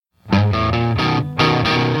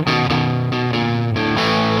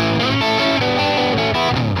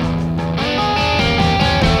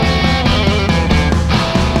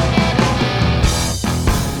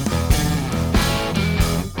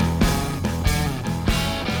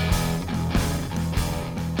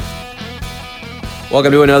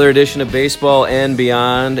Welcome to another edition of Baseball and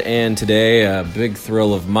Beyond, and today, a big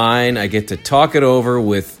thrill of mine, I get to talk it over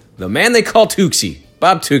with the man they call Tewksy.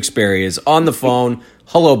 Bob Tewksbury is on the phone.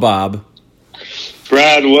 Hello, Bob.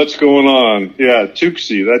 Brad, what's going on? Yeah,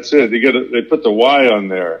 Tewksy, that's it. They put the Y on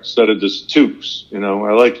there instead of just Tukes. You know,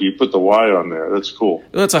 I like it. You put the Y on there. That's cool.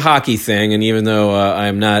 Well, that's a hockey thing, and even though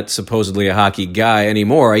I'm not supposedly a hockey guy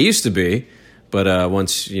anymore, I used to be. But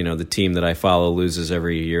once, the team that I follow loses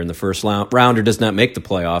every year in the first round or does not make the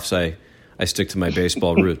playoffs, I stick to my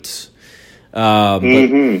baseball roots. There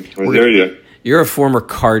you. You're a former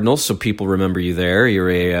Cardinal, so people remember you there.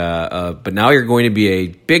 But now you're going to be a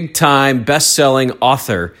big-time, best-selling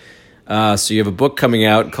author. So you have a book coming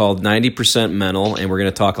out called 90% Mental, and we're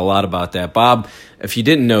going to talk a lot about that. Bob, if you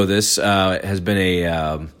didn't know this, has been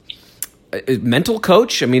a mental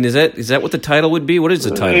coach? I mean, is that what the title would be? What is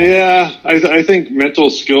the title? Yeah, I think mental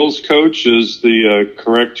skills coach is the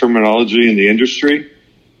correct terminology in the industry.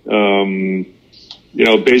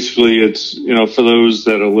 Basically it's, for those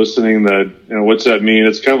that are listening that, what's that mean?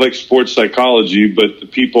 It's kind of like sports psychology, but the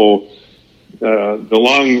people,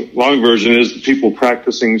 the long version is the people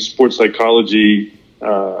practicing sports psychology,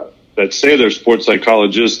 that say they're sports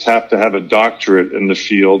psychologists have to have a doctorate in the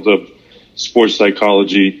field of sports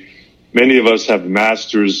psychology. Many of us have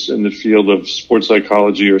masters in the field of sports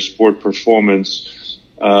psychology or sport performance,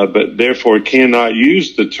 but therefore cannot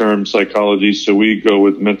use the term psychology. So we go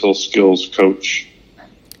with mental skills coach.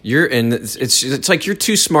 It's like you're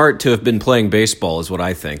too smart to have been playing baseball is what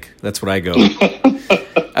I think. That's what I go.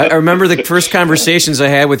 I remember the first conversations I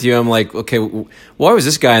had with you. I'm like, okay, what was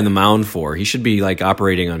this guy on the mound for? He should be like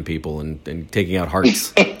operating on people and taking out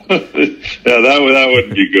hearts. Yeah, that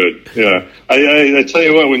wouldn't be good. Yeah, I tell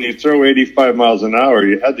you what, when you throw 85 miles an hour,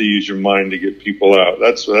 you had to use your mind to get people out.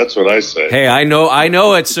 That's what I say. Hey, I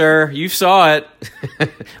know it, sir. You saw it.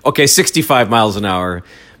 Okay, 65 miles an hour.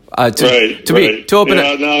 To open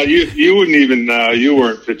it. No, you wouldn't even. You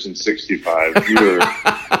weren't pitching 65.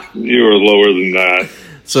 You were lower than that.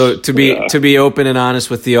 So to be open and honest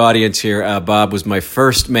with the audience here, Bob was my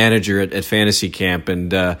first manager at fantasy camp,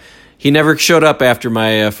 and he never showed up after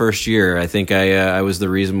my first year. I think I was the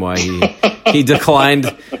reason why he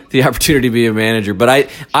declined the opportunity to be a manager. But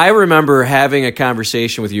I remember having a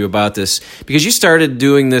conversation with you about this because you started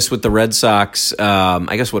doing this with the Red Sox,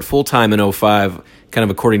 I guess, full-time in 2005, kind of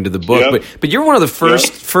according to the book. Yep. But you're one of the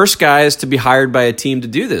first guys to be hired by a team to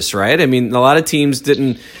do this, right? I mean, a lot of teams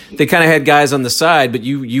didn't. They kind of had guys on the side, but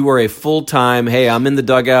you were a full-time, hey, I'm in the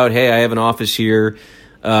dugout, hey, I have an office here.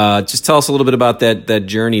 Just tell us a little bit about that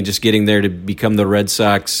journey, just getting there to become the Red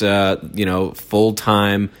Sox,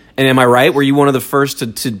 full-time. And am I right? Were you one of the first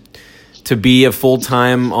to be a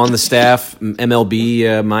full-time on the staff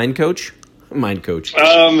MLB mind coach? Mind coach.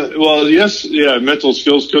 Well, yes, yeah, mental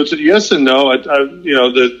skills coach. Yes and no.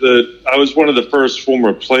 I was one of the first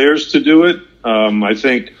former players to do it. I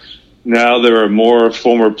think now there are more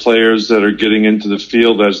former players that are getting into the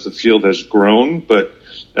field as the field has grown. But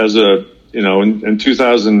as in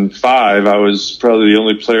 2005, I was probably the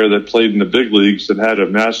only player that played in the big leagues that had a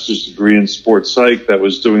master's degree in sports psych that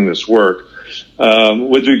was doing this work.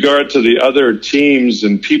 With regard to the other teams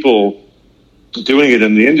and people doing it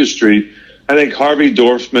in the industry, I think Harvey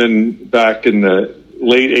Dorfman back in the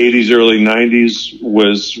late 80s, early 90s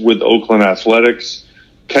was with Oakland Athletics.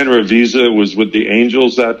 Ken Ravizza was with the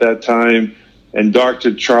Angels at that time. And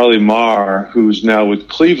Dr. Charlie Marr, who's now with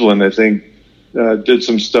Cleveland, I think, did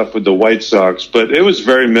some stuff with the White Sox. But it was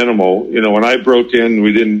very minimal. When I broke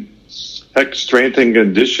in, strength and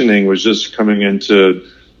conditioning was just coming into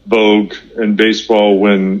vogue in baseball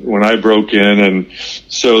when I broke in, and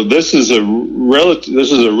so this is a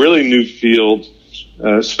really new field,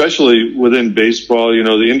 especially within baseball.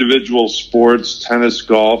 The individual sports, tennis,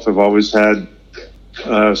 golf, have always had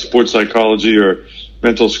sports psychology or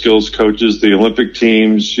mental skills coaches. The Olympic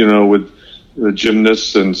teams, with the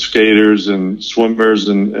gymnasts and skaters and swimmers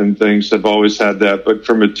and things have always had that. But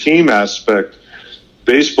from a team aspect,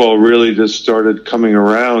 baseball really just started coming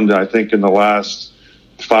around, I think, in the last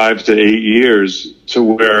 5 to 8 years to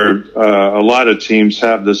where a lot of teams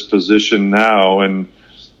have this position now, and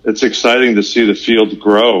it's exciting to see the field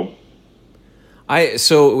grow. I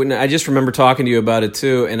just remember talking to you about it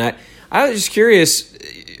too, and I was just curious.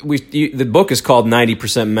 The book is called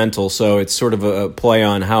 90% Mental, so it's sort of a play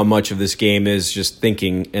on how much of this game is just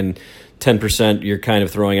thinking, and 10% you're kind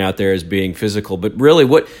of throwing out there as being physical. But really,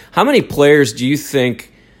 how many players do you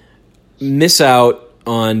think miss out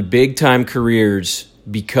on big time careers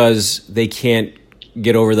because they can't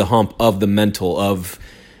get over the hump of the mental, of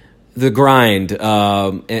the grind,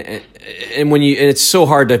 and when and it's so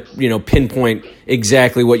hard to pinpoint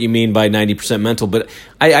exactly what you mean by 90% mental. But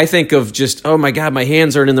I think of just, oh my God, my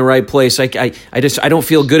hands aren't in the right place. I don't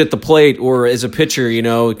feel good at the plate or as a pitcher.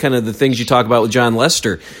 Kind of the things you talk about with John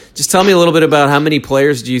Lester. Just tell me a little bit about how many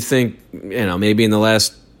players do you think maybe in the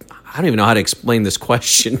last. I don't even know how to explain this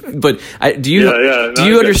question, but do you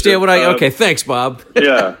understand what I? Okay, thanks, Bob.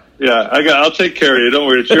 Yeah. I'll take care of you. Don't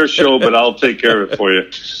worry, it's your show, but I'll take care of it for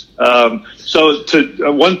you. So,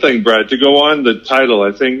 one thing, Brad, to go on the title,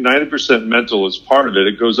 I think 90% mental is part of it.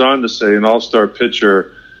 It goes on to say an all-star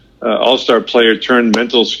pitcher, all-star player turned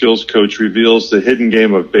mental skills coach reveals the hidden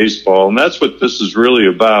game of baseball, and that's what this is really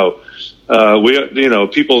about.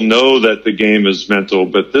 People know that the game is mental,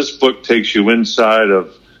 but this book takes you inside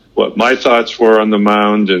of what my thoughts were on the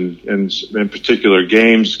mound and in particular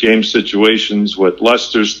game situations, what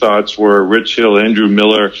Lester's thoughts were, Rich Hill, Andrew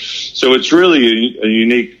Miller. So it's really a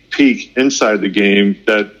unique peek inside the game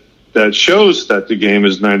that shows that the game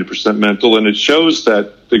is 90% mental, and it shows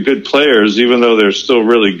that the good players, even though they're still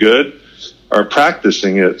really good, are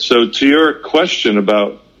practicing it. So to your question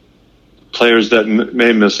about players that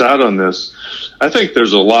may miss out on this, I think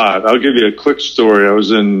there's a lot. I'll give you a quick story.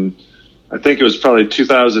 I think it was probably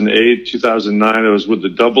 2008, 2009. I was with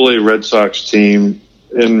the AA Red Sox team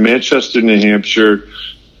in Manchester, New Hampshire,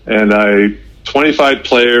 and 25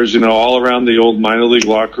 players, all around the old minor league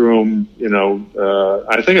locker room.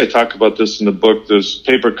 I think I talk about this in the book. There's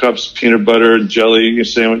paper cups, peanut butter, jelly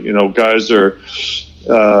sandwich. Guys are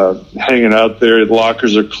hanging out there. The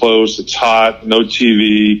lockers are closed. It's hot. No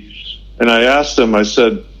TV. And I asked them. I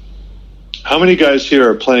said, "How many guys here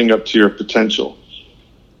are playing up to your potential?"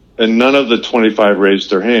 And none of the 25 raised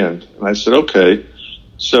their hand. And I said, okay,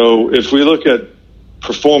 so if we look at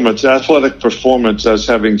performance, athletic performance as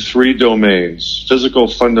having three domains, physical,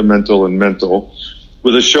 fundamental, and mental,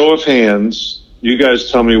 with a show of hands, you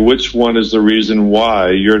guys tell me which one is the reason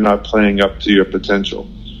why you're not playing up to your potential.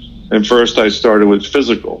 And first I started with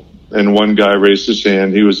physical, and one guy raised his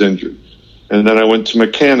hand, he was injured. And then I went to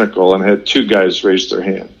mechanical and had two guys raise their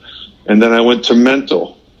hand. And then I went to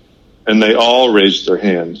mental, and they all raised their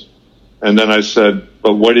hand. And then I said,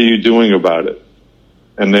 but what are you doing about it?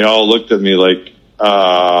 And they all looked at me like,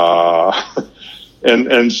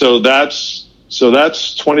 and so that's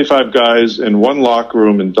 25 guys in one locker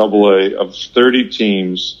room in AA of 30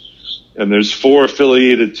 teams. And there's 4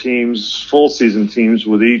 affiliated teams, full season teams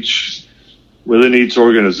within each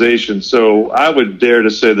organization. So I would dare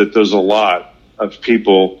to say that there's a lot of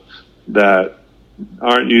people that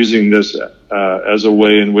aren't using this as a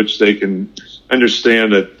way in which they can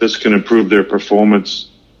understand that this can improve their performance.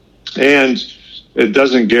 And it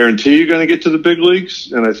doesn't guarantee you're going to get to the big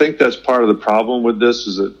leagues. And I think that's part of the problem with this,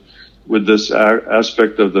 is that with this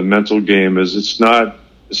aspect of the mental game, is it's not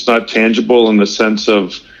tangible in the sense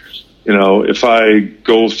of, if I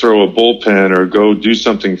go throw a bullpen or go do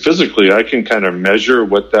something physically, I can kind of measure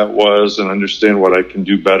what that was and understand what I can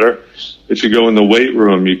do better. If you go in the weight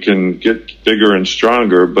room, you can get bigger and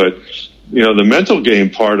stronger. But, the mental game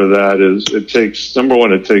part of that is it takes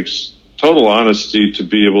total honesty to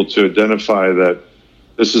be able to identify that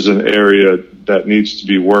this is an area that needs to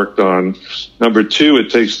be worked on. Number 2,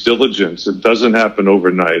 it takes diligence. It doesn't happen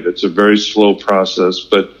overnight. It's a very slow process,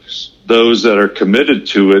 but those that are committed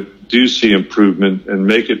to it do see improvement and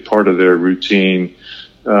make it part of their routine.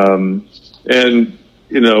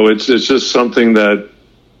 It's just something that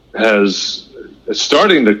it's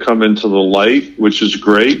starting to come into the light, which is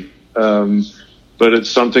great. But it's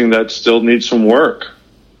something that still needs some work.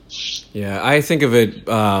 Yeah, I think of it.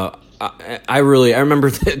 I remember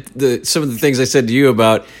some of the things I said to you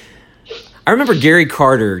about. I remember Gary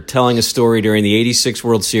Carter telling a story during the '86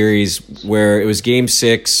 World Series where it was Game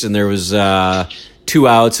 6 and there was 2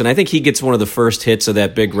 outs, and I think he gets one of the first hits of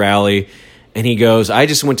that big rally. And he goes, I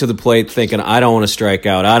just went to the plate thinking, I don't want to strike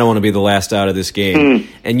out. I don't want to be the last out of this game.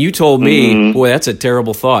 And you told me, boy, that's a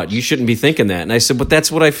terrible thought. You shouldn't be thinking that. And I said, but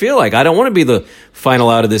that's what I feel like. I don't want to be the final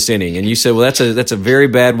out of this inning. And you said, well, that's a very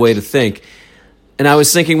bad way to think. And I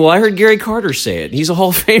was thinking, well, I heard Gary Carter say it. He's a Hall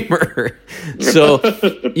of Famer. So,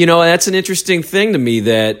 that's an interesting thing to me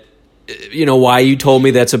that, why you told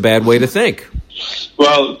me that's a bad way to think.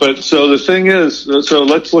 Well, so the thing is,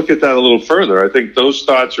 let's look at that a little further. I think those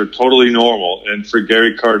thoughts are totally normal. And for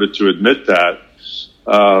Gary Carter to admit that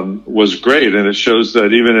was great. And it shows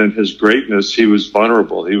that even in his greatness, he was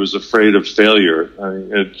vulnerable. He was afraid of failure.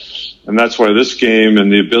 And that's why this game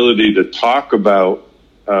and the ability to talk about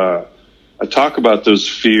those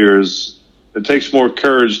fears, it takes more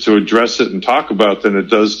courage to address it and talk about than it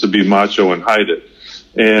does to be macho and hide it.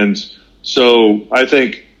 And so I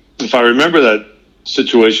think if I remember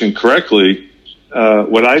situation correctly,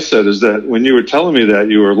 what I said is that when you were telling me that,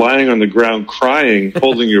 you were lying on the ground crying,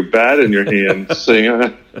 holding your bat in your hand, saying,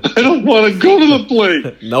 I don't want to go to the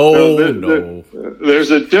plate. No.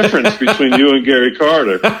 There's a difference between you and Gary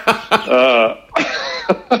Carter.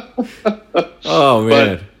 Oh,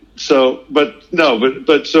 man. So what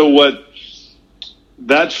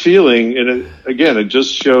that feeling, and it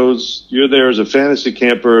just shows you're there as a fantasy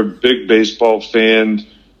camper, big baseball fan,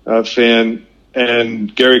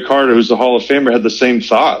 and Gary Carter, who's the Hall of Famer, had the same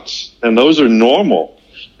thoughts, and those are normal.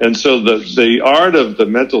 And so the art of the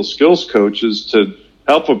mental skills coach is to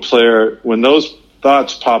help a player when those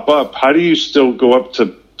thoughts pop up. How do you still go up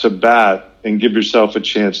to bat and give yourself a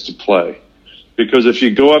chance to play? Because if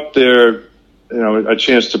you go up there, a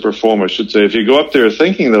chance to perform, I should say, if you go up there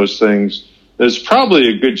thinking those things, there's probably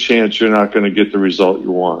a good chance you're not going to get the result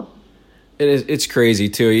you want. It's crazy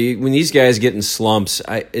too. When these guys get in slumps,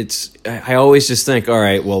 I always just think, all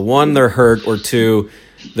right, well, one, they're hurt, or two,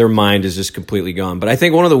 their mind is just completely gone. But I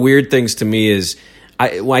think one of the weird things to me is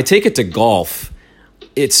when I take it to golf,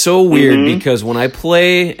 it's so weird because when I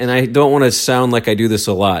play, and I don't want to sound like I do this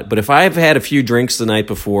a lot, but if I've had a few drinks the night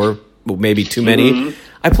before, maybe too many,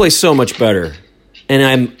 I play so much better.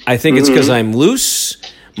 And I think it's because I'm loose,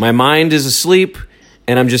 my mind is asleep,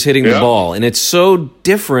 and I'm just hitting the ball. And it's so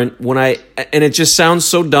different and it just sounds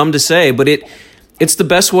so dumb to say, but it's the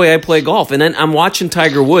best way I play golf. And then I'm watching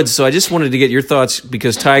Tiger Woods, so I just wanted to get your thoughts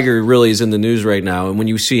because Tiger really is in the news right now. And when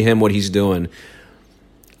you see him, what he's doing,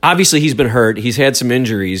 obviously he's been hurt. He's had some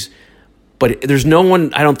injuries, but there's no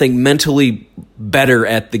one, I don't think, mentally better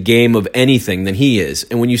at the game of anything than he is.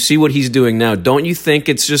 And when you see what he's doing now, don't you think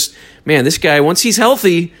it's just, man, this guy, once he's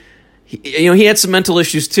healthy, he had some mental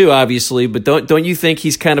issues too, obviously, but don't you think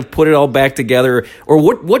he's kind of put it all back together? Or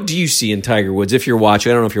what do you see in Tiger Woods if you're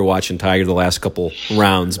watching? I don't know if you're watching Tiger the last couple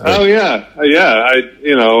rounds. But. Oh yeah.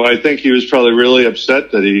 I think he was probably really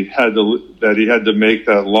upset that he had to make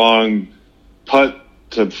that long putt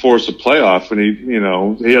to force a playoff,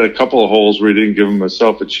 and he had a couple of holes where he didn't give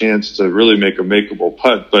himself a chance to really make a makeable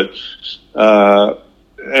putt, but.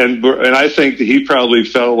 And I think that he probably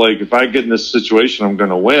felt like if I get in this situation, I'm going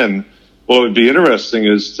to win. What would be interesting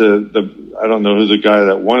is I don't know who the guy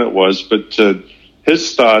that won it was, but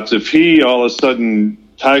his thoughts, if he all of a sudden,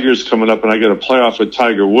 Tiger's coming up and I get a playoff with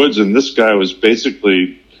Tiger Woods, and this guy was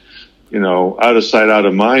basically, out of sight, out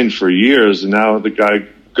of mind for years, and now the guy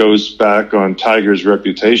goes back on Tiger's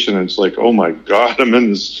reputation, and it's like, oh my God, I'm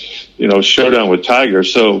in this, showdown with Tiger.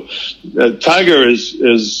 So Tiger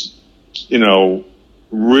is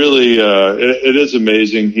really, it is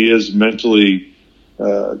amazing. He is mentally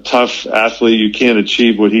tough athlete. You can't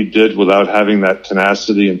achieve what he did without having that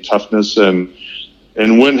tenacity and toughness. And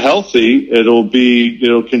when healthy, it'll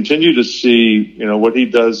continue to see, what he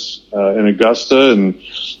does in Augusta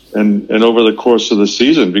and over the course of the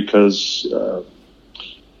season, because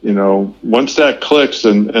once that clicks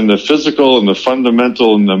and the physical and the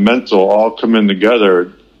fundamental and the mental all come in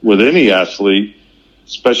together with any athlete,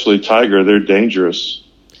 especially Tiger, they're dangerous.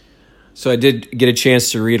 So I did get a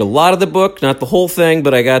chance to read a lot of the book, not the whole thing,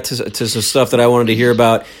 but I got to some stuff that I wanted to hear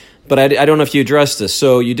about. But I don't know if you addressed this.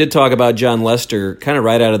 So you did talk about Jon Lester kind of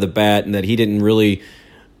right out of the bat, and that he didn't really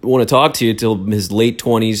want to talk to you till his late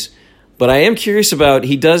 20s. But I am curious about,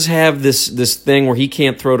 he does have this thing where he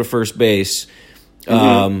can't throw to first base.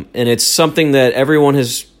 And it's something that everyone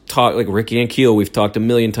has talked, like Ricky Ankiel, we've talked a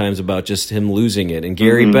million times about just him losing it. And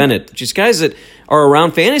Gary Bennett, just guys that are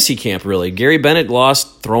around fantasy camp, really. Gary Bennett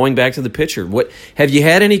lost throwing back to the pitcher. Have you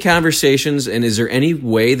had any conversations, and is there any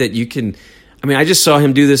way that you can... I just saw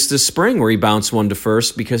him do this spring where he bounced one to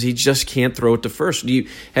first because he just can't throw it to first.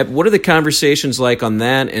 What are the conversations like on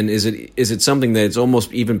that? And is it something that's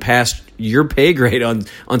almost even past your pay grade on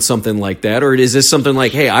something like that? Or is this something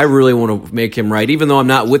like, hey, I really want to make him right. Even though I'm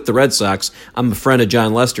not with the Red Sox, I'm a friend of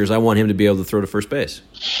Jon Lester's. I want him to be able to throw to first base.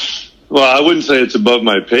 Well, I wouldn't say it's above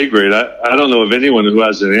my pay grade. I don't know of anyone who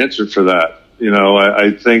has an answer for that.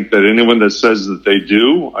 I think that anyone that says that they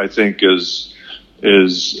do, I think is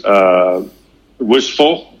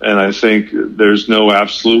wishful, and I think there's no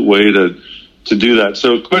absolute way to do that.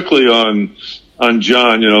 So quickly on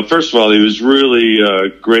Jon, first of all, it was really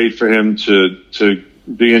great for him to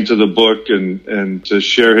be into the book and to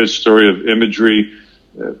share his story of imagery,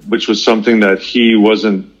 which was something that he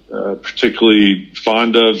wasn't particularly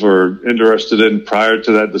fond of or interested in prior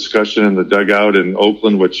to that discussion in the dugout in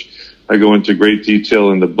Oakland, which I go into great detail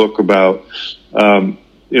in the book about.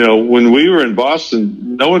 When we were in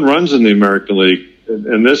Boston, no one runs in the American League.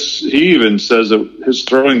 And he even says that his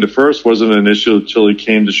throwing to first wasn't an issue until he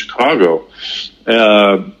came to Chicago.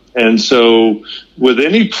 And so with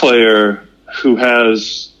any player, who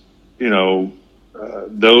has,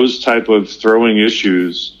 those type of throwing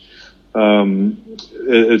issues,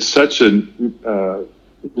 it's such a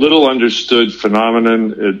little understood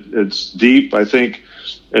phenomenon. It's deep. I think,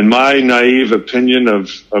 in my naive opinion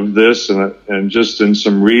of this, and just in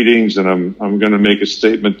some readings, and I'm going to make a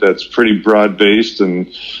statement that's pretty broad based,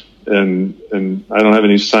 and I don't have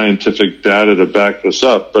any scientific data to back this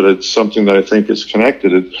up, but it's something that I think is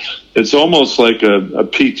connected. It's almost like a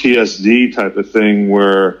PTSD type of thing,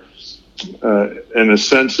 where, in a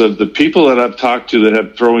sense of the people that I've talked to that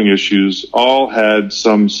have throwing issues, all had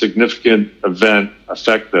some significant event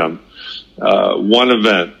affect them. One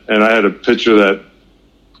event, and I had a pitcher that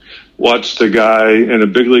watched a guy in a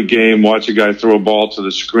big league game, watch a guy throw a ball to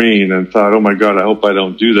the screen, and thought, oh my God, I hope I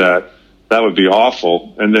don't do that. That would be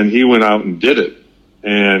awful. And then he went out and did it,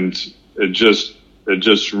 and it just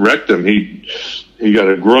wrecked him. He got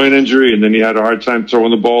a groin injury, and then he had a hard time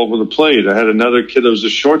throwing the ball over the plate. I had another kid that was a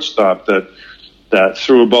shortstop that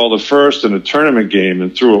threw a ball to first in a tournament game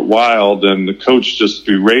and threw it wild, and the coach just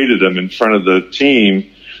berated him in front of the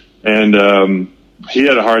team, and he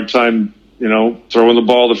had a hard time, throwing the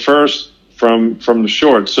ball to first from the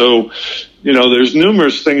short. So, there's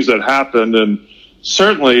numerous things that happened, and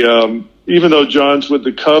certainly, even though John's with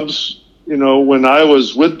the Cubs, when I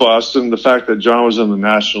was with Boston, the fact that John was in the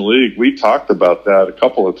National League, we talked about that a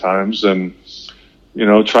couple of times, and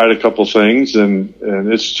tried a couple things, and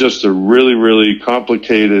it's just a really, really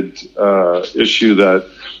complicated issue that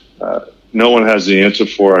no one has the answer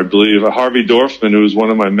for. I believe Harvey Dorfman, who was one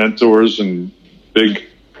of my mentors and big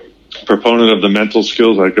proponent of the mental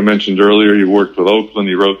skills, like I mentioned earlier, he worked with Oakland.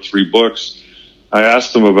 He wrote 3 books. I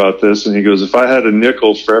asked him about this, and he goes, if I had a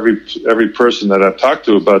nickel for every person that I've talked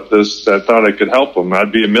to about this that thought I could help them,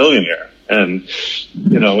 I'd be a millionaire. And,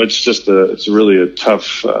 it's just it's really a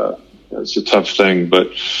tough, it's a tough thing.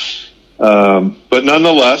 But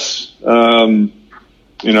nonetheless,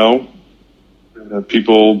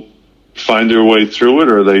 people find their way through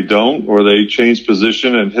it, or they don't, or they change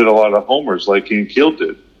position and hit a lot of homers like Ian Keel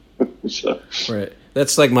did. So. Right.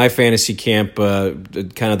 That's like my fantasy camp,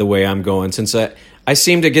 kind of the way I'm going. Since I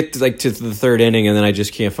seem to get to the third inning, and then I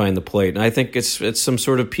just can't find the plate. And I think it's some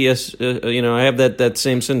sort of PS. I have that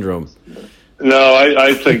same syndrome. No,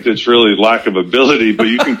 I think it's really lack of ability, but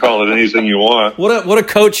you can call it anything you want. What a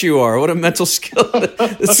coach you are! What a mental skill!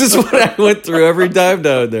 This is what I went through every time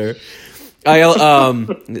down there. I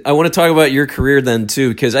want to talk about your career then too,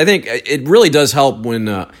 because I think it really does help when.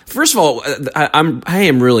 First of all, I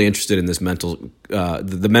am really interested in this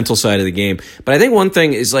the mental side of the game. But I think one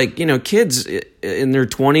thing is kids in their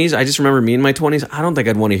 20s. I just remember me in my 20s. I don't think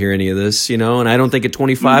I'd want to hear any of this, and I don't think at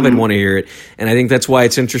 25 I'd want to hear it. And I think that's why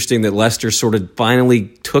it's interesting that Lester sort of finally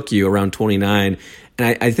took you around 29.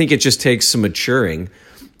 And I think it just takes some maturing.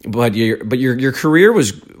 But your career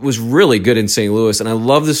was really good in St. Louis, and I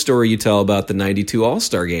love the story you tell about the '92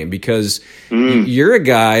 All-Star game, because you're a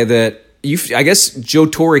guy that I guess Joe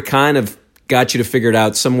Torre kind of got you to figure it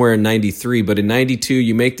out somewhere in '93, but in '92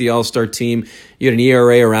 you make the All-Star team. You had an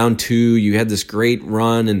ERA around 2. You had this great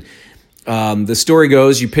run, and the story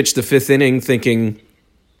goes you pitched the 5th inning thinking,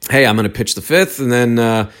 "Hey, I'm going to pitch the 5th," and then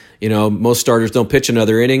most starters don't pitch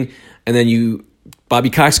another inning, and then Bobby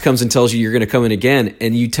Cox comes and tells you you're going to come in again,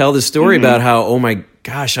 and you tell the story about how, oh my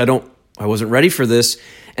gosh, I wasn't ready for this,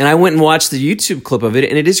 and I went and watched the YouTube clip of it,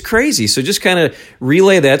 and it is crazy. So just kind of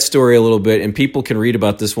relay that story a little bit, and people can read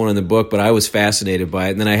about this one in the book, but I was fascinated by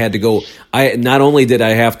it, and then I had to go. Not only did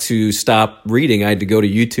I have to stop reading, I had to go to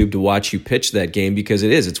YouTube to watch you pitch that game, because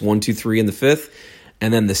it's 1, 2, 3 in the 5th.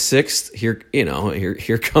 And then the 6th, here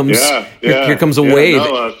comes a wave,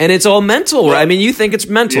 and it's all mental. Right? I mean, you think it's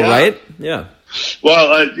mental, right? Yeah.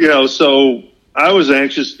 Well, so I was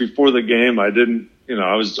anxious before the game. I didn't,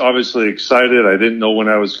 I was obviously excited. I didn't know when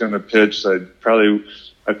I was going to pitch. I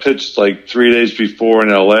pitched like 3 days before in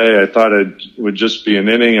LA. I thought it would just be an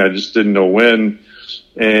inning. I just didn't know when.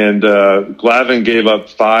 And Glavine gave up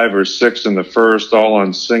 5 or 6 in the first, all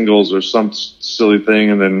on singles or some silly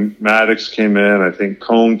thing. And then Maddox came in. I think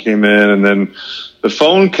Cone came in. And then the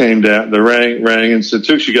phone came down, the rang and said,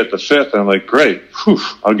 "Tooks, you get the 5th." And I'm like, great. Whew,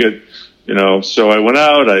 I'll get, so I went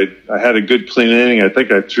out. I had a good clean inning. I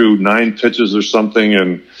think I threw 9 pitches or something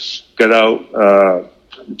and got out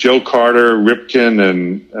Joe Carter, Ripken,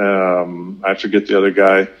 and I forget the other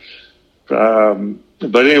guy.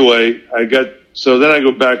 But anyway, so then I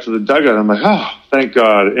go back to the dugout. I'm like, oh, thank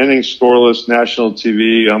God. Inning scoreless, national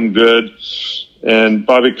TV. I'm good. And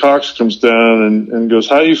Bobby Cox comes down and goes,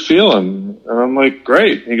 "How you feeling?" And I'm like,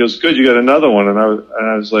 "Great." He goes, "Good. You got another one." And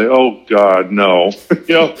I was like, "Oh God, no."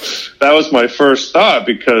 That was my first thought,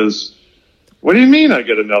 because What do you mean I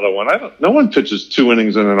get another one? No one pitches 2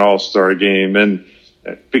 innings in an All-Star game. And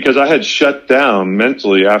because I had shut down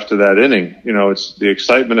mentally after that inning, it's the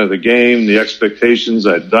excitement of the game, the expectations.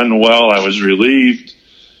 I'd done well. I was relieved.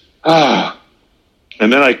 And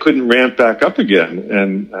then I couldn't ramp back up again.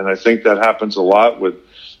 And I think that happens a lot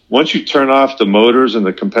once you turn off the motors and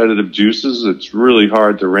the competitive juices, it's really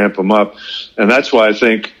hard to ramp them up. And that's why I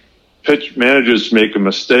think pitch managers make a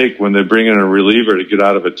mistake when they bring in a reliever to get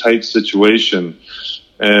out of a tight situation,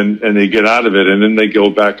 and they get out of it, and then they go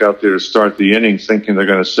back out there to start the inning thinking they're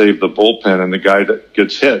going to save the bullpen, and the guy that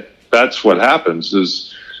gets hit. That's what happens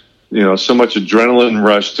is, so much adrenaline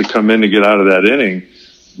rush to come in to get out of that inning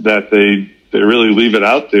that they really leave it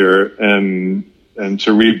out there, and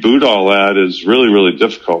to reboot all that is really, really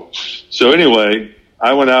difficult. So anyway,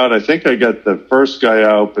 I went out. I think I got the first guy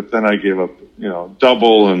out, but then I gave up,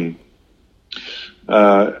 double, and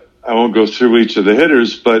I won't go through each of the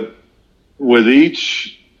hitters, but with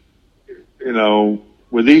each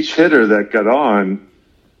hitter that got on,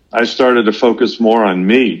 I started to focus more on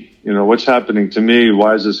me. What's happening to me?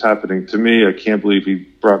 Why is this happening to me? I can't believe he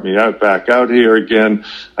brought me back out here again.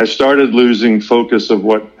 I started losing focus of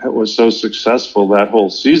what was so successful that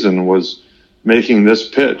whole season was making this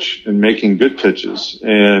pitch and making good pitches.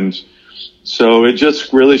 And so it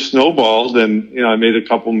just really snowballed, and, I made a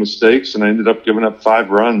couple mistakes, and I ended up giving up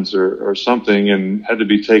 5 runs or something and had to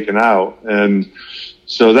be taken out. And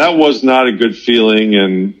so that was not a good feeling.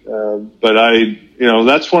 And, but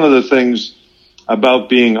that's one of the things about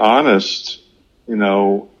being honest,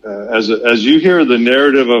 as you hear the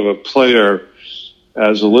narrative of a player,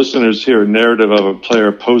 as the listeners hear a narrative of a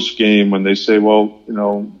player post game when they say, well,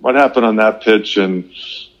 what happened on that pitch? And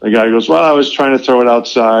the guy goes, well, I was trying to throw it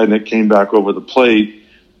outside and it came back over the plate.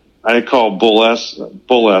 I call bull S.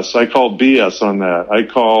 I call BS on that. I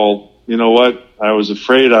call, I was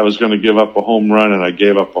afraid I was going to give up a home run, and I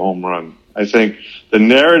gave up a home run. I think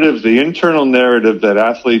the internal narrative that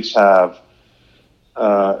athletes have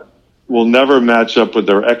will never match up with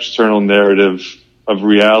their external narrative of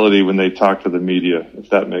reality when they talk to the media, if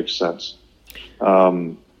that makes sense.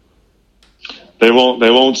 They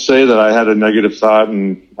won't say that I had a negative thought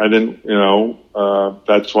and I didn't,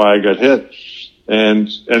 that's why I got hit. And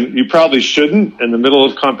you probably shouldn't in the middle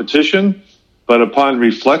of competition, but upon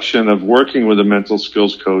reflection of working with a mental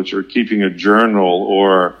skills coach or keeping a journal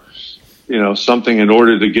or, something in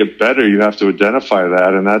order to get better, you have to identify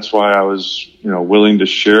that. And that's why I was, willing to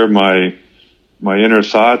share my inner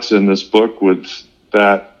thoughts in this book with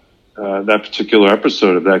that particular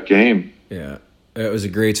episode of that game. Yeah. It was a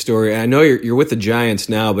great story. I know you're with the Giants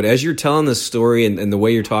now, but as you're telling this story and the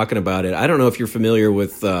way you're talking about it, I don't know if you're familiar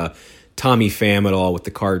with Tommy Pham at all with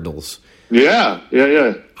the Cardinals. Yeah.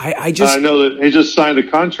 I know that he just signed a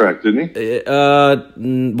contract, didn't he?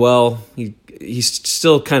 Well, he's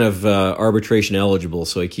still kind of arbitration eligible,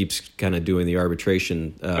 so he keeps kind of doing the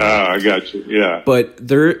arbitration. I got you. Yeah. But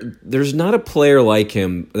there's not a player like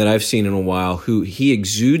him that I've seen in a while who he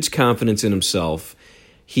exudes confidence in himself.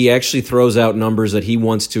 He actually throws out numbers that he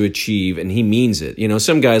wants to achieve, and he means it.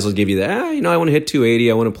 Some guys will give you that, I want to hit 280,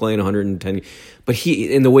 I want to play in 110. But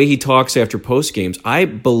in the way he talks after post games, I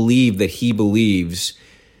believe that he believes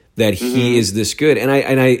that he is this good. And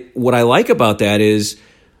I what I like about that is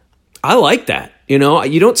I like that. You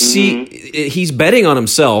don't see he's betting on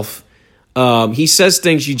himself. He says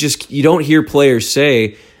things you don't hear players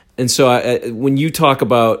say. And so when you talk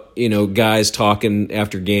about guys talking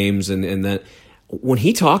after games and that. When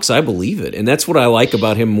he talks, I believe it. And that's what I like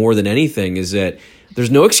about him more than anything is that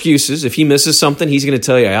there's no excuses. If he misses something, he's going to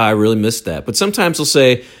tell you, I really missed that. But sometimes he'll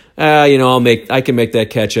say, I can make that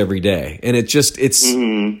catch every day. And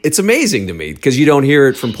it's amazing to me because you don't hear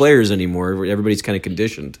it from players anymore. Everybody's kind of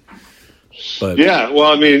conditioned. But yeah,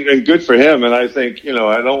 well, and good for him. And I think,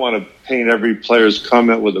 I don't want to paint every player's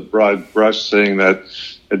comment with a broad brush saying that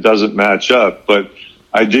it doesn't match up. But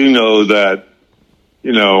I do know that,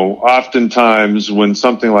 oftentimes when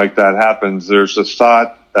something like that happens, there's a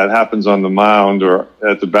thought that happens on the mound or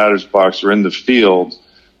at the batter's box or in the field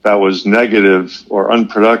that was negative or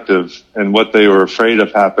unproductive, and what they were afraid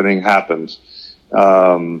of happening happened.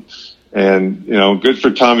 And, good for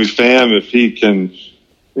Tommy Pham if he can,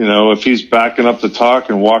 if he's backing up the talk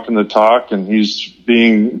and walking the talk and he's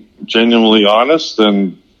being genuinely honest,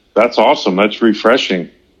 then that's awesome. That's refreshing.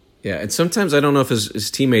 Yeah, and sometimes I don't know if his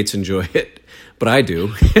teammates enjoy it. But I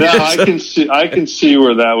do. Yeah, I can see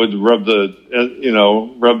where that would rub the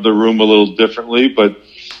room a little differently, but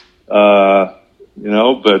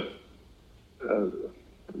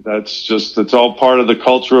that's all part of the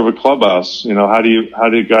culture of a clubhouse. How do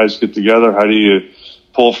you guys get together? How do you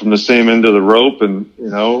pull from the same end of the rope? And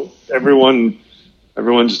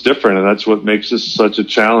everyone's different, and that's what makes this such a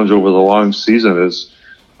challenge over the long season.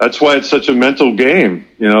 That's why it's such a mental game.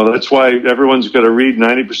 That's why everyone's got to read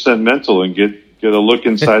 90% mental and get a look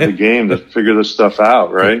inside the game to figure this stuff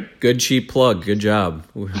out, right? Good cheap plug. Good job.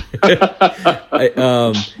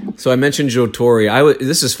 So I mentioned Joe Torre.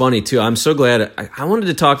 This is funny too. I'm so glad. I wanted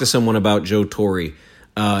to talk to someone about Joe Torre,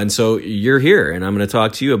 and so you're here, and I'm going to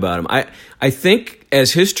talk to you about him. I think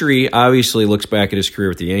as history obviously looks back at his career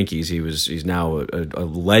with the Yankees, he's now a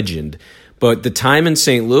legend. But the time in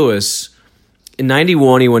St. Louis. In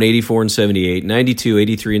 91, he won 84 and 78, 92,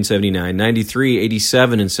 83 and 79, 93,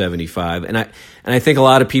 87 and 75. And I think a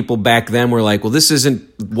lot of people back then were like, well, this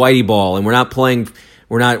isn't Whitey ball, and we're not playing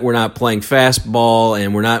fastball,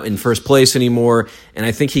 and we're not in first place anymore. And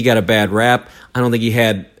I think he got a bad rap. I don't think he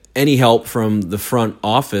had any help from the front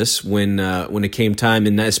office when it came time,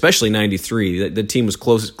 and especially 93. The team was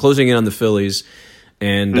closing in on the Phillies,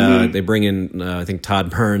 and they bring in I think Todd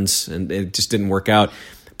Burns, and it just didn't work out.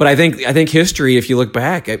 But I think history, if you look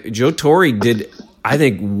back, Joe Torre did, I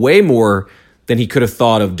think, way more than he could have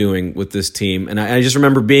thought of doing with this team. And I just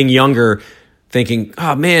remember being younger thinking,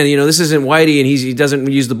 oh, man, this isn't Whitey, and he doesn't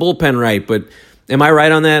use the bullpen right. But am I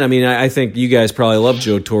right on that? I mean, I think you guys probably love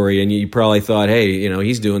Joe Torre, and you probably thought, hey,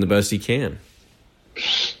 he's doing the best he can.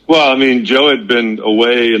 Well, I mean, Joe had been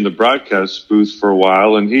away in the broadcast booth for a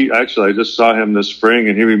while, and I just saw him this spring,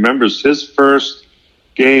 and he remembers his first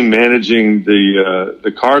game managing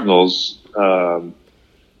the Cardinals.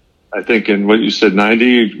 I think in what you said,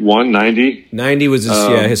 91, 90? 90 was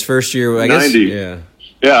his first year, I guess. 90.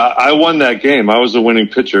 Yeah, I won that game. I was the winning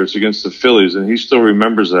pitcher. It's against the Phillies, and he still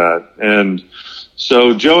remembers that. And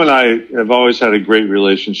so Joe and I have always had a great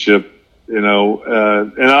relationship, and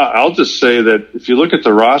I'll just say that if you look at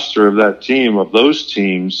the roster of that team, of those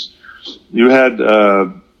teams, you had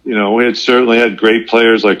we had certainly had great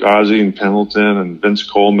players like Ozzie and Pendleton and Vince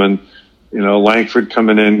Coleman, Langford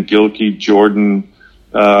coming in, Gilkey, Jordan,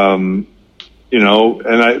 and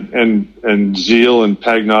Zeal and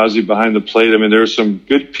Pagnozzi behind the plate. I mean, there were some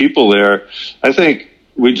good people there. I think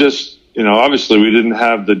we just, obviously we didn't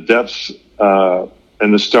have the depth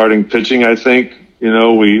in the starting pitching. I think,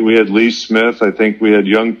 we had Lee Smith. I think we had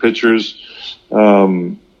young pitchers,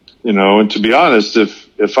 and to be honest,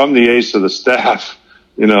 if I'm the ace of the staff,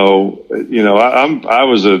 I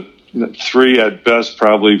was a 3 at best,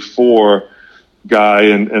 probably 4 guy,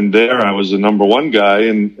 and there I was the number 1 guy,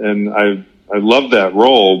 and I love that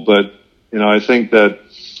role. But I think that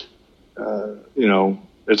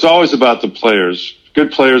it's always about the players.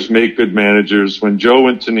 Good players make good managers. When Joe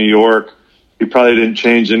went to New York, he probably didn't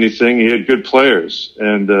change anything. He had good players,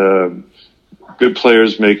 and good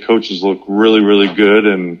players make coaches look really, really good.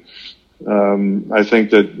 And I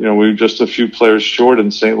think that, we were just a few players short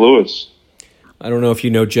in St. Louis. I don't know if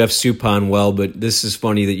you know Jeff Suppan well, but this is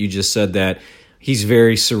funny that you just said that. He's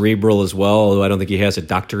very cerebral as well, although I don't think he has a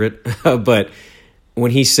doctorate. But when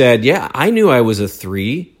he said, yeah, I knew I was a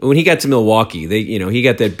 3. When he got to Milwaukee, he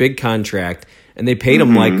got that big contract, and they paid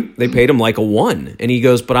him like a 1. And he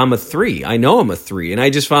goes, but I'm a 3. I know I'm a 3. And I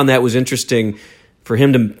just found that was interesting for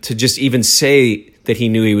him to just even say that he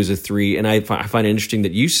knew he was a 3, and I find it interesting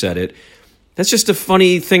that you said it. That's just a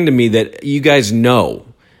funny thing to me that you guys know.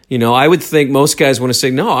 I would think most guys want to say,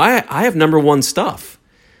 no, I have number 1 stuff.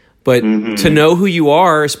 But to know who you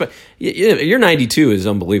are, your 92 is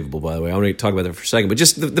unbelievable, by the way. I want to talk about that for a second. But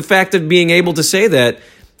just the fact of being able to say that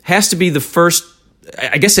has to be the first,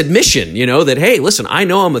 I guess, admission, that, hey, listen, I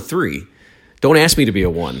know I'm a 3. Don't ask me to be a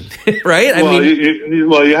 1, right?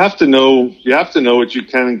 You have to know what you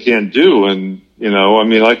can and can't do. And,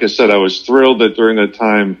 like I said, I was thrilled that during that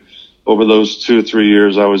time, over those 2 or 3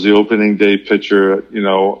 years, I was the opening day pitcher.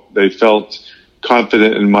 They felt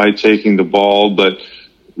confident in my taking the ball, but,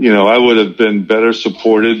 I would have been better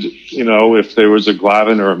supported, if there was a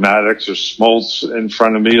Glavine or a Maddox or Smoltz in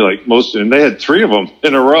front of me, and they had 3 of them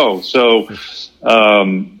in a row. So,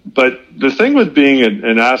 but the thing with being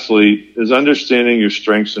an athlete is understanding your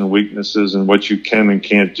strengths and weaknesses and what you can and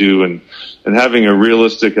can't do, and having a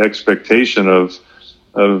realistic expectation of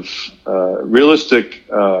realistic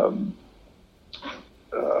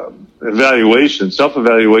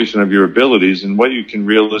self-evaluation of your abilities and what you can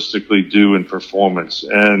realistically do in performance.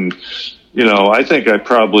 And, I think I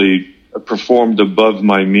probably performed above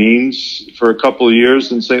my means for a couple of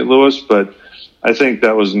years in St. Louis, but I think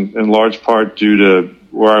that was in large part due to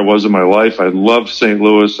where I was in my life. I loved St.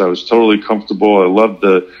 Louis. I was totally comfortable. I loved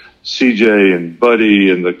the CJ and Buddy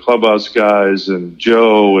and the clubhouse guys and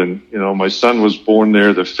Joe, and my son was born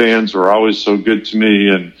there. The fans were always so good to me,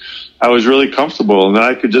 and I was really comfortable, and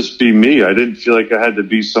I could just be me. I didn't feel like I had to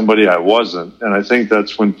be somebody I wasn't. And I think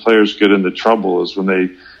that's when players get into trouble, is when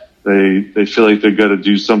they feel like they've got to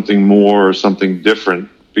do something more or something different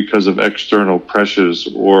because of external pressures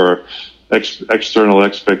or external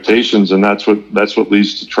expectations, and that's what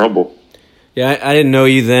leads to trouble. Yeah, I didn't know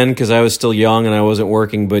you then because I was still young and I wasn't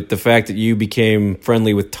working, but the fact that you became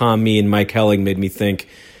friendly with Tom Mee and Mike Helling made me think,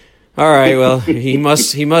 all right, well, he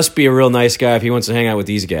must be a real nice guy if he wants to hang out with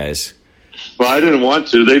these guys. Well, I didn't want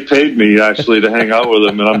to. They paid me actually to hang out with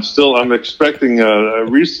them, and I'm expecting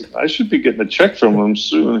I should be getting a check from them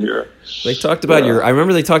soon here. They talked about I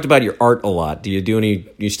remember they talked about your art a lot.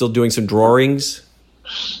 You still doing some drawings?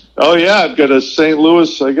 Oh yeah, I've got a St.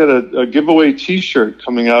 Louis. I got a giveaway T-shirt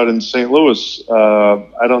coming out in St. Louis.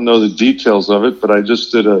 I don't know the details of it, but I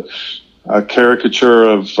just did a caricature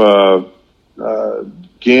of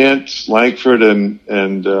Gant, Langford, and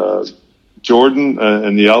Jordan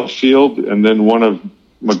in the outfield, and then one of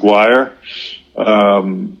McGuire.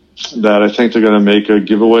 That I think they're going to make a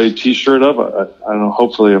giveaway T-shirt of. I don't know.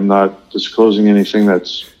 Hopefully, I'm not disclosing anything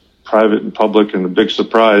that's private and public and a big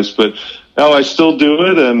surprise, but. No, I still do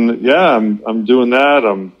it, and yeah, I'm doing that.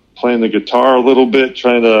 I'm playing the guitar a little bit,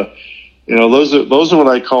 trying to, those are what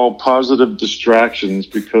I call positive distractions,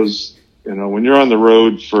 because when you're on the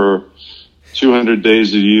road for 200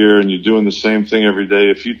 days a year and you're doing the same thing every day,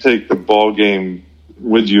 if you take the ball game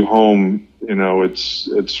with you home,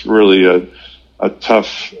 it's really a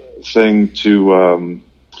tough thing to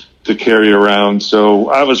carry around. So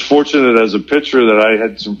I was fortunate as a pitcher that I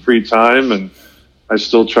had some free time, and I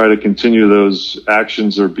still try to continue those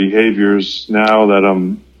actions or behaviors now that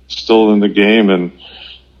I'm still in the game, and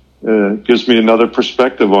it gives me another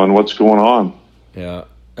perspective on what's going on. Yeah.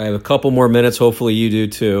 I have a couple more minutes. Hopefully you do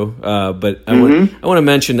too. But I want to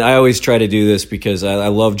mention, I always try to do this because I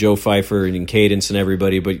love Joe Pfeiffer and Cadence and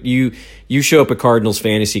everybody, but you show up at Cardinals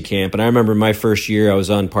fantasy camp, and I remember my first year I was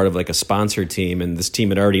on part of like a sponsor team, and this team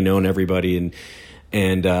had already known everybody,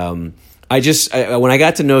 and when I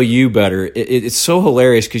got to know you better, it's so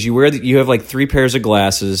hilarious because you have like 3 pairs of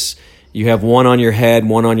glasses. You have one on your head,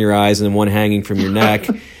 one on your eyes, and then one hanging from your neck.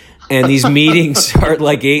 And these meetings start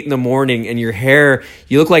like 8 a.m, and your hair,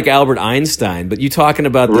 you look like Albert Einstein. But you talking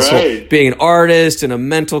about this whole being an artist and a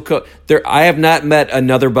mental coach. I have not met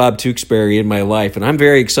another Bob Tewksbury in my life, and I'm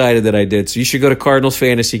very excited that I did. So you should go to Cardinals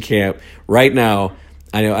fantasy camp right now.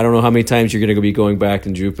 I don't know how many times you're going to be going back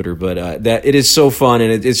in Jupiter, but that it is so fun,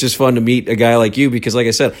 and it's just fun to meet a guy like you because, like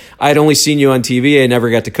I said, I'd only seen you on TV. I never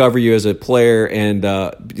got to cover you as a player, and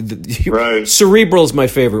cerebral is my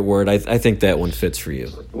favorite word. I think that one fits for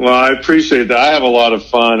you. Well, I appreciate that. I have a lot of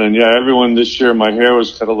fun, and yeah, everyone this year, my hair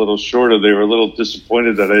was cut a little shorter. They were a little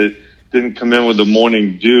disappointed that I didn't come in with the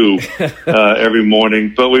morning dew every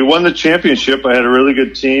morning, but we won the championship. I had a really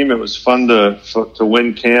good team. It was fun to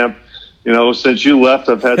win camp. Since you left,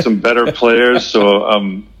 I've had some better players.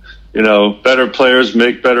 So, better players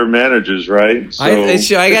make better managers, right? So,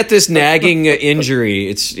 I got this nagging injury.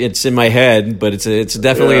 It's in my head, but it's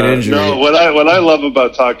definitely an injury. No, what I love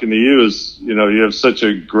about talking to you is, you have such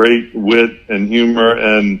a great wit and humor,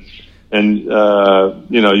 and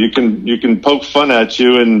you can poke fun at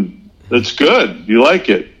you, and it's good. You like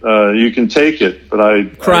it. You can take it.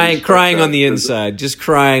 But crying on the inside, just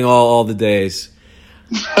crying all the days.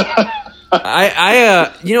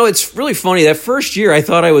 It's really funny. That first year, I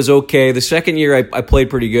thought I was okay. The second year, I played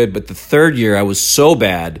pretty good. But the third year, I was so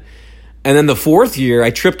bad. And then the fourth year,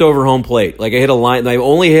 I tripped over home plate. Like I hit a line. I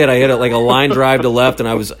hit it like a line drive to left, and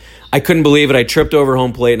I couldn't believe it. I tripped over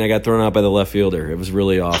home plate, and I got thrown out by the left fielder. It was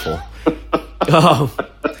really awful.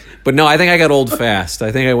 But no, I think I got old fast.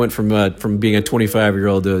 I think I went from being a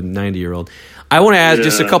 25-year-old to a 90-year-old. I want to ask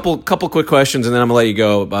just a couple quick questions, and then I'm gonna let you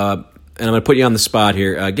go. And I'm going to put you on the spot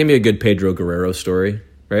here. Give me a good Pedro Guerrero story,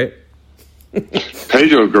 right?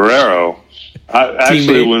 Pedro Guerrero.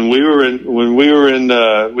 Actually, when we were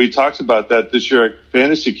in, we talked about that this year at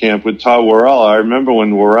fantasy camp with Todd Worrell. I remember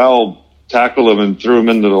when Worrell tackled him and threw him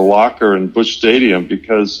into the locker in Busch Stadium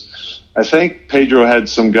because I think Pedro had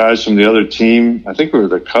some guys from the other team. I think it were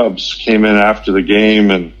the Cubs came in after the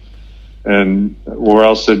game, and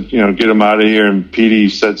Worrell said, get him out of here. And Petey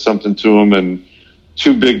said something to him, and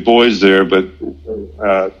 2 big boys there, but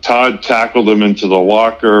Todd tackled him into the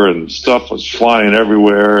locker, and stuff was flying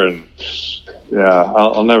everywhere. And yeah,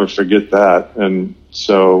 I'll never forget that. And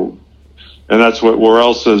that's what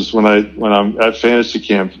Worrell says when I'm at fantasy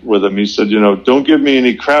camp with him. He said, don't give me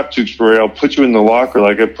any crap, Tewksbury. I'll put you in the locker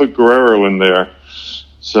like I put Guerrero in there.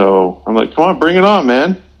 So I'm like, come on, bring it on,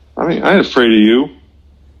 man. I mean, I ain't afraid of you.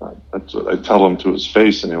 That's what I tell him to his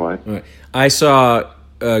face anyway. Right. I saw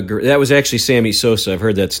that was actually Sammy Sosa. I've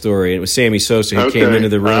heard that story. It was Sammy Sosa who came into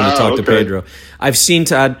the room to talk to Pedro. I've seen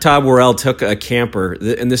Todd Worrell took a camper,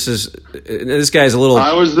 and this guy's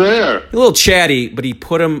I was there. A little chatty, but he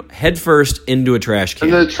put him headfirst into a trash can.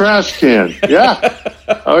 In the trash can, yeah.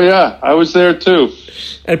 Oh yeah, I was there too.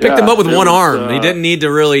 And picked him up with one arm. He didn't need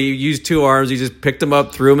to really use two arms. He just picked him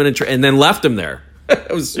up, threw him in and then left him there.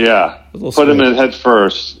 Put him in head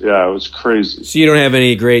first. Yeah, it was crazy. So you don't have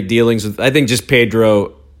any great dealings with. I think just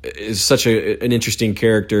Pedro is such an interesting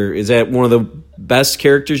character. Is that one of the best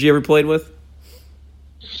characters you ever played with?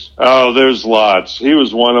 Oh, there's lots. He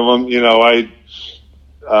was one of them.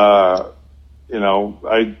 I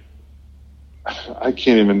can't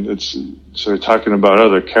even. It's sort of talking about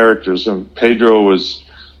other characters. And Pedro was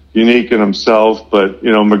unique in himself, but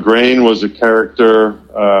McGrain was a character.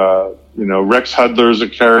 Rex Hudler's a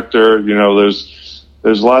character.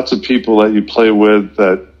 There's lots of people that you play with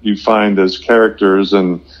that you find as characters,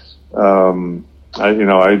 and I'd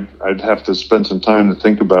have to spend some time to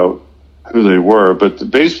think about who they were. But the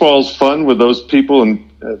baseball's fun with those people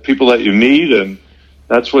and people that you meet, and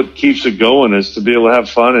that's what keeps it going, is to be able to have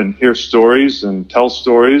fun and hear stories and tell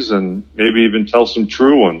stories and maybe even tell some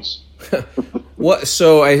true ones. What?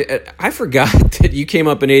 So I forgot that you came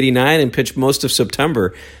up in '89 and pitched most of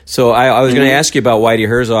September. So I was going to ask you about Whitey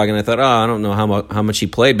Herzog, and I thought, I don't know how much he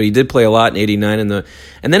played, but he did play a lot in '89 and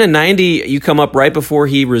then in '90 you come up right before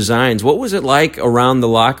he resigns. What was it like around the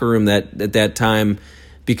locker room at that time?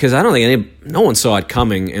 Because I don't think no one saw it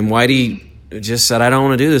coming, and Whitey just said, I don't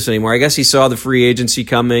want to do this anymore. I guess he saw the free agency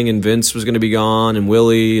coming, and Vince was going to be gone, and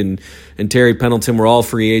Willie and Terry Pendleton were all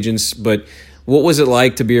free agents, but. What was it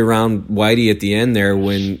like to be around Whitey at the end there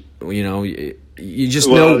when, you just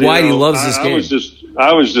know Whitey loves this game?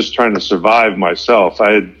 I was just trying to survive myself.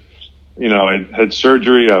 I had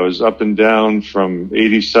surgery. I was up and down from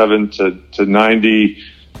 87 to 90.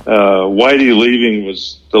 Whitey leaving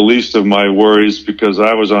was the least of my worries because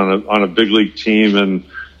I was on a big league team and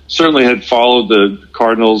certainly had followed the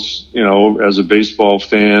Cardinals, as a baseball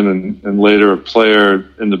fan and later a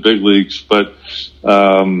player in the big leagues. But,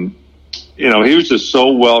 he was just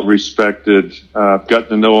so well respected. I've gotten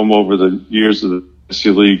to know him over the years of the SC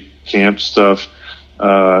League camp stuff.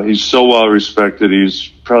 He's so well respected. He's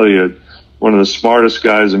probably one of the smartest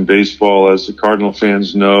guys in baseball, as the Cardinal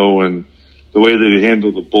fans know. And the way that he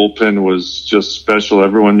handled the bullpen was just special.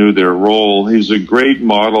 Everyone knew their role. He's a great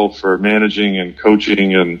model for managing and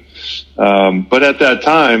coaching. And but at that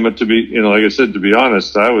time, like I said, to be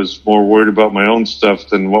honest, I was more worried about my own stuff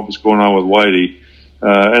than what was going on with Whitey.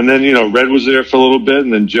 And then, Red was there for a little bit,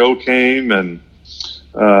 and then Joe came. And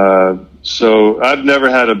so I've never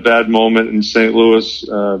had a bad moment in St. Louis.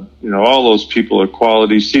 All those people are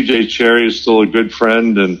quality. C.J. Cherry is still a good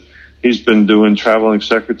friend, and he's been doing traveling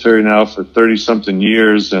secretary now for 30-something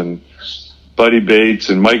years. And Buddy Bates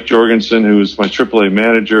and Mike Jorgensen, who's my AAA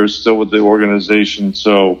manager, is still with the organization.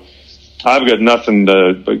 So I've got nothing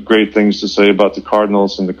but great things to say about the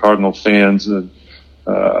Cardinals and the Cardinal fans.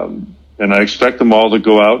 And I expect them all to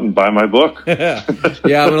go out and buy my book. Yeah, I'm going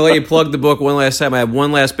to let you plug the book one last time. I have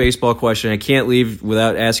one last baseball question. I can't leave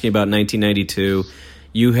without asking about 1992.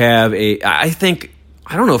 You have I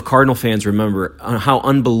don't know if Cardinal fans remember how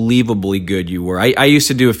unbelievably good you were. I used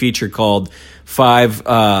to do a feature called 5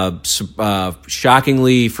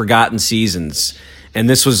 Shockingly Forgotten Seasons. And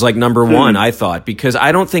this was like number one, I thought, because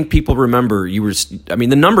I don't think people remember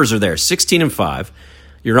the numbers are there, 16-5.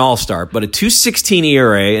 You're an all-star, but a 2.16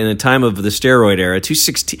 ERA in the time of the steroid era,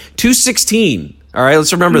 2.16. All right,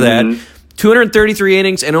 let's remember that. 233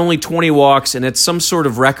 innings and only 20 walks, and it's some sort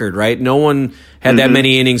of record, right? No one had that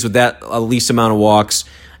many innings with that least amount of walks.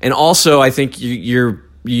 And also, I think your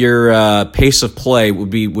pace of play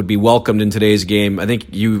would be welcomed in today's game. I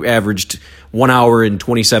think you averaged 1 hour and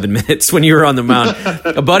 27 minutes when you were on the mound.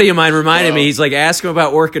 A buddy of mine reminded me, he's like, ask him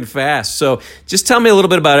about working fast. So just tell me a little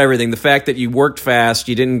bit about everything. The fact that you worked fast,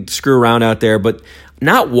 you didn't screw around out there, but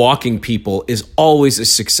not walking people is always a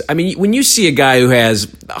success. I mean, when you see a guy who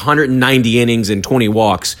has 190 innings and 20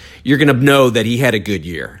 walks, you're going to know that he had a good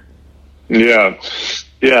year. Yeah.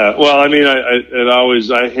 Yeah. Well, I mean, I've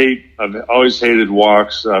always hated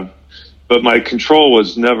walks. But my control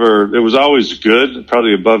was it was always good,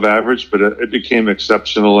 probably above average, but it became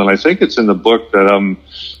exceptional. And I think it's in the book that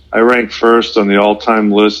I ranked first on the all-time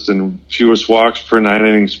list in fewest walks per 9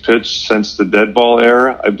 innings pitched since the dead ball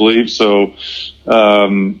era, I believe. So,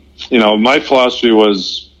 my philosophy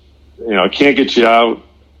was, I can't get you out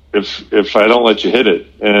if I don't let you hit it.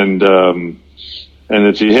 And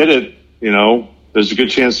if you hit it, there's a good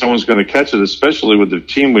chance someone's going to catch it, especially with the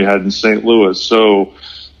team we had in St. Louis. So,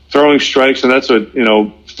 throwing strikes, and that's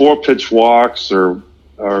 4 pitch walks or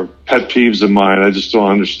are pet peeves of mine. I just don't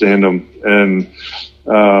understand them.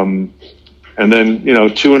 And then,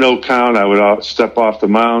 2-0 count, I would step off the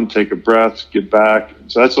mound, take a breath, get back.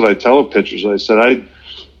 So that's what I tell the pitchers. I said, I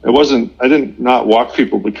didn't not walk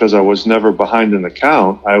people because I was never behind in the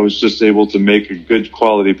count. I was just able to make a good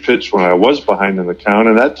quality pitch when I was behind in the count.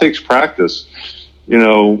 And that takes practice. In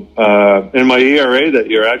my ERA that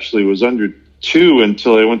year actually was under 2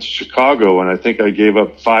 until I went to Chicago. And I think I gave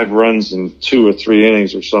up 5 runs in 2 or 3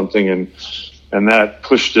 innings or something. And that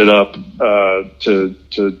pushed it up to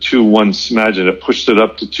 2-1. Imagine it pushed it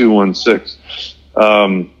up to 2-1-6.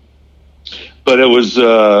 But it was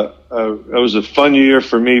a fun year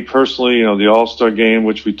for me personally. The All-Star game,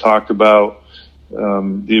 which we talked about,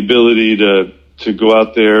 the ability to go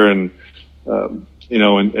out there and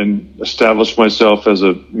establish myself as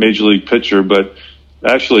a major league pitcher. But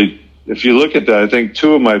actually, if you look at that, I think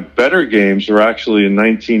 2 of my better games were actually in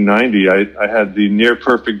 1990. I had the near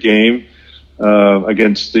perfect game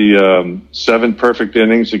against the 7 perfect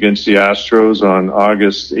innings against the Astros on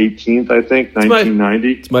August 18th, I think,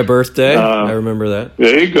 1990. It's my birthday. I remember that.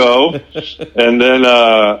 There you go. And then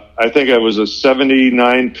I think I was a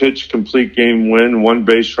 79-pitch complete game win, 1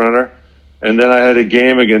 base runner. And then I had a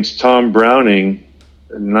game against Tom Browning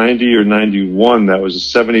in 90 or 91. That was a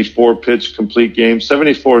 74-pitch complete game,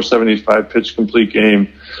 74 or 75-pitch complete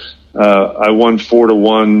game. I won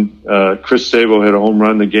 4-1. Chris Sabo hit a home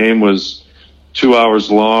run. The game was 2 hours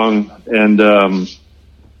long, and and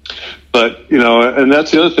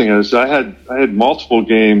that's the other thing is I had multiple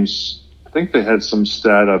games. I think they had some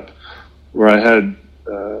stat up where I had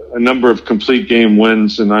a number of complete game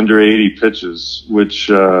wins in under 80 pitches, which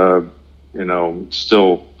still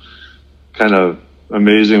kind of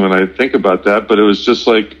amazing when I think about that. But it was just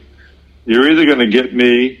like, you're either going to get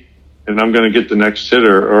me and I'm going to get the next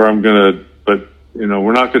hitter, or I'm going to. But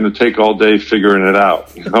we're not going to take all day figuring it out,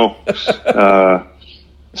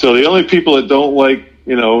 So the only people that don't like,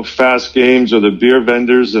 fast games are the beer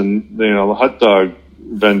vendors and, the hot dog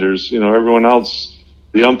vendors. Everyone else,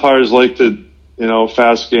 the umpires like to,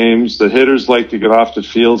 fast games. The hitters like to get off the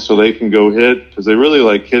field so they can go hit because they really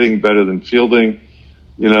like hitting better than fielding,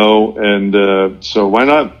 so why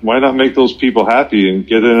not make those people happy and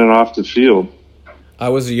get in and off the field? I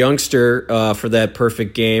was a youngster for that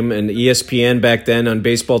perfect game, and ESPN back then on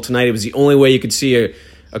Baseball Tonight, it was the only way you could see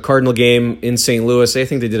a Cardinal game in St. Louis. I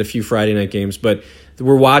think they did a few Friday night games, but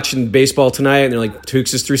we're watching Baseball Tonight, and they're like,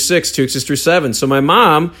 Tukes is through 6, Tukes is through 7. So my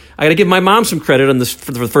mom, I got to give my mom some credit on this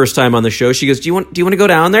for the first time on the show. She goes, do you want to go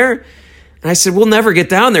down there? And I said, we'll never get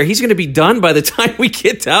down there. He's going to be done by the time we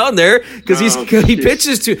get down there because he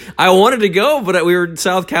pitches to. I wanted to go, but we were in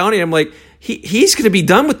South County. I'm like, he's going to be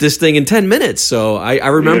done with this thing in 10 minutes. So I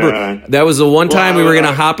remember that was the one time we were going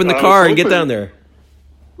to hop in the car and get down there.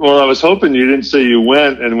 Well, I was hoping you didn't say you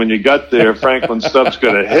went, and when you got there, Franklin Stubbs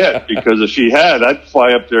got a hit, because if he had, I'd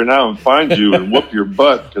fly up there now and find you and whoop your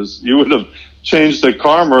butt, because you would have changed the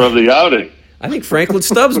karma of the outing. I think Franklin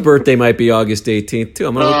Stubbs' birthday might be August 18th, too.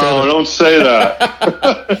 I'm gonna look that up. Don't say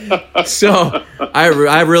that. So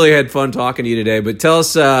I really had fun talking to you today. But tell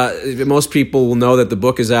us, most people will know that the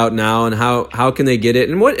book is out now, and how can they get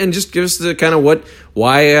it, and just give us the kind of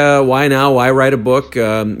why now, why write a book?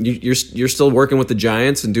 You're still working with the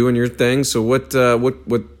Giants and doing your thing. So what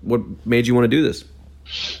made you want to do this?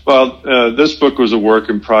 Well, this book was a work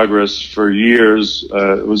in progress for years.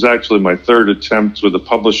 It was actually my 3rd attempt with a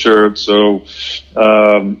publisher. So,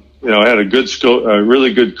 I had a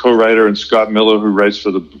really good co-writer in Scott Miller, who writes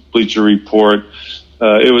for the Bleacher Report.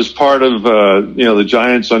 It was part of, the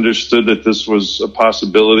Giants understood that this was a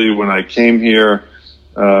possibility when I came here.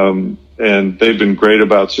 And they've been great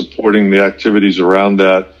about supporting the activities around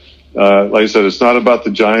that. Like I said, it's not about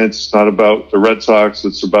the Giants. It's not about the Red Sox.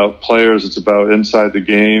 It's about players. It's about inside the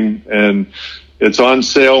game. And it's on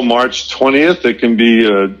sale March 20th. It can be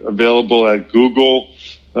available at Google.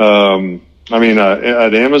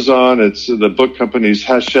 At Amazon. It's the book company's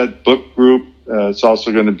Hachette Book Group. It's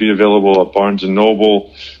also going to be available at Barnes &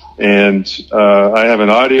 Noble. And I have an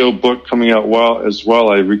audio book coming out as well.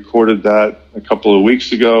 I recorded that a couple of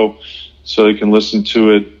weeks ago, so you can listen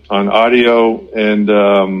to it on audio.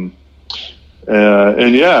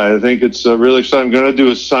 I think it's really exciting. I'm going to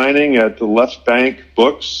do a signing at the Left Bank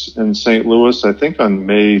Books in St. Louis, I think on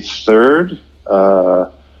May 3rd,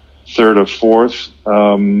 3rd or 4th.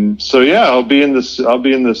 I'll be in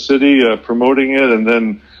the city promoting it, and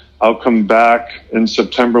then I'll come back in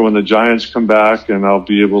September when the Giants come back, and I'll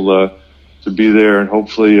be able to be there, and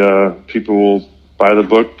hopefully people will buy the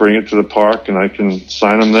book, bring it to the park, and I can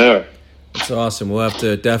sign them there. That's awesome. We'll have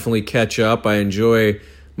to definitely catch up. I enjoy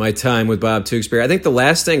my time with Bob Tewksbury. I think the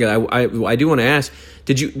last thing I do want to ask: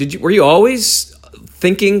 were you always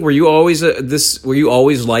thinking? Were you always Were you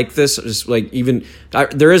always like this? Just like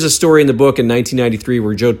there is a story in the book in 1993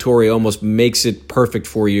 where Joe Torre almost makes it perfect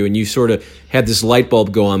for you, and you sort of had this light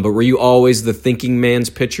bulb go on. But were you always the thinking man's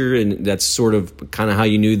pitcher, and that's sort of kind of how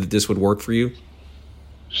you knew that this would work for you?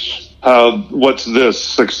 What's this,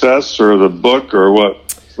 success or the book or what?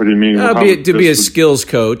 What do you mean? To be a skills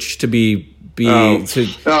coach, No,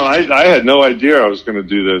 I had no idea I was going to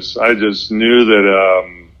do this. I just knew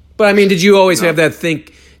that. But I mean, did you always have that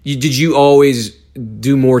did you always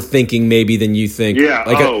do more thinking maybe than you think? Yeah.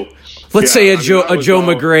 Let's say Joe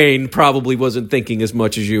McGrain probably wasn't thinking as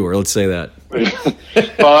much as you were. Let's say that.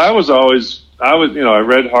 Well, I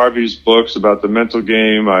read Harvey's books about the mental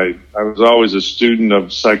game. I was always a student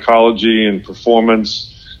of psychology and performance.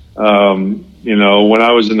 When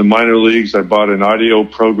I was in the minor leagues, I bought an audio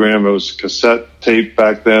program. It was cassette tape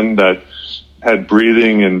back then that had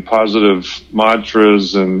breathing and positive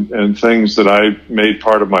mantras and things that I made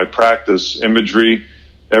part of my practice, imagery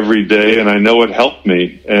every day, and I know it helped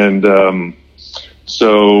me. And I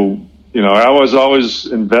was always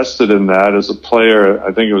invested in that as a player.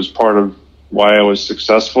 I think it was part of why I was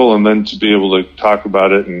successful, and then to be able to talk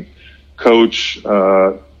about it and coach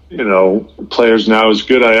players now is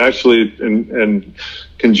good. I actually, in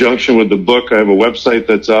conjunction with the book, I have a website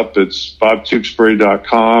that's up. It's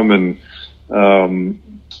bobtewksbury.com, and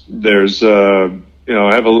there's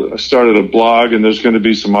I started a blog, and there's going to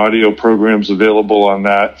be some audio programs available on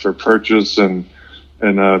that for purchase, and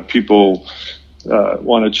people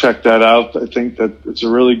want to check that out. I think that it's a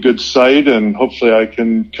really good site, and hopefully I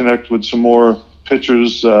can connect with some more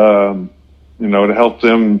pitchers, to help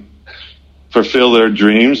them fulfill their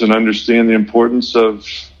dreams and understand the importance of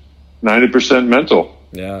 90% mental.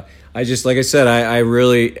 Yeah. Like I said,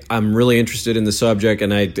 I'm really interested in the subject,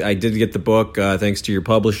 and I did get the book thanks to your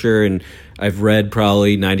publisher, and I've read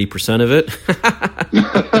probably 90% of it.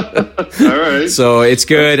 All right. So it's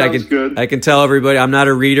good. Good. I can tell everybody I'm not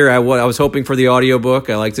a reader. I was hoping for the audiobook.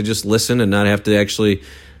 I like to just listen and not have to actually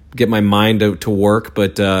get my mind to work,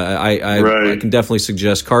 but I can definitely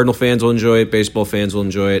suggest Cardinal fans will enjoy it, baseball fans will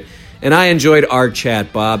enjoy it. And I enjoyed our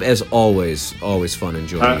chat, Bob. As always fun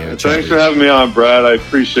enjoying it. Thanks for having me on, Brad. I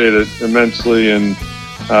appreciate it immensely, and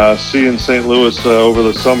see you in St. Louis over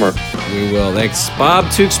the summer. We will. Thanks. Bob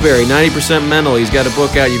Tewksbury, 90% Mental. He's got a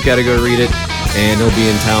book out. You've got to go read it, and he'll be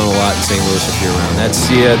in town a lot in St. Louis if you're around. That's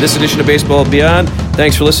this edition of Baseball Beyond.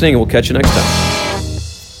 Thanks for listening, and we'll catch you next time.